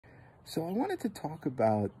So I wanted to talk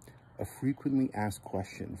about a frequently asked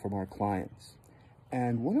question from our clients.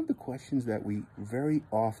 And one of the questions that we very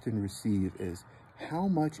often receive is, how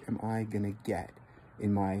much am I going to get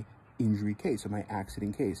in my injury case or my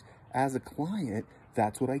accident case? As a client,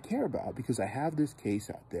 that's what I care about because I have this case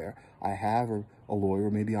out there. I have a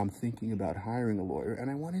lawyer, maybe I'm thinking about hiring a lawyer,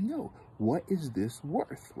 and I want to know, what is this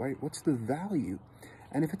worth, right? What's the value?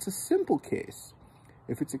 And if it's a simple case,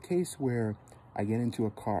 if it's a case where I get into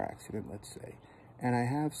a car accident, let's say, and I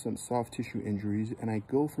have some soft tissue injuries and I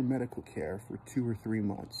go for medical care for 2 or 3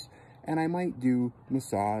 months, and I might do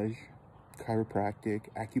massage, chiropractic,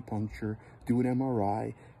 acupuncture, do an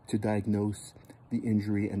MRI to diagnose the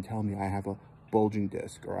injury and tell me I have a bulging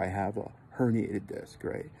disc or I have a herniated disc,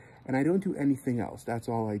 right? And I don't do anything else. That's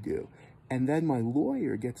all I do. And then my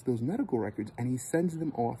lawyer gets those medical records and he sends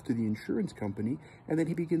them off to the insurance company, and then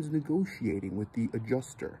he begins negotiating with the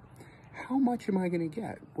adjuster. How much am I going to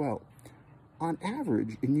get? Well, on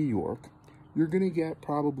average in New York, you're going to get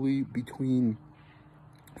probably between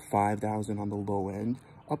 $5,000 on the low end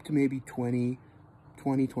up to maybe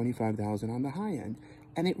 $25,000 on the high end.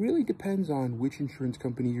 And it really depends on which insurance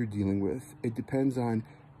company you're dealing with. It depends on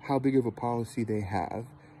how big of a policy they have.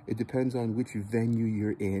 It depends on which venue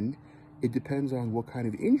you're in. It depends on what kind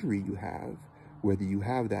of injury you have, whether you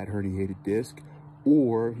have that herniated disc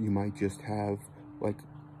or you might just have like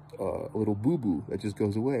a little boo-boo that just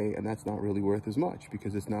goes away, and that's not really worth as much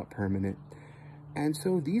because it's not permanent. And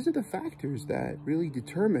so these are the factors that really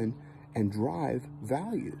determine and drive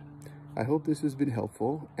value. I hope this has been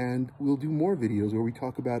helpful, and we'll do more videos where we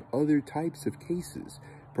talk about other types of cases,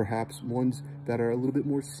 perhaps ones that are a little bit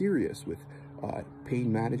more serious with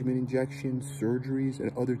pain management injections, surgeries,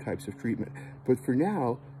 and other types of treatment. But for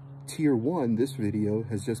now, Tier 1, this video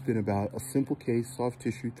has just been about a simple case, soft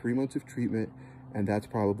tissue, 3 months of treatment, and that's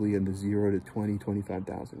probably in the 0 to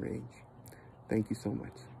 25,000 range. Thank you so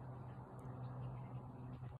much.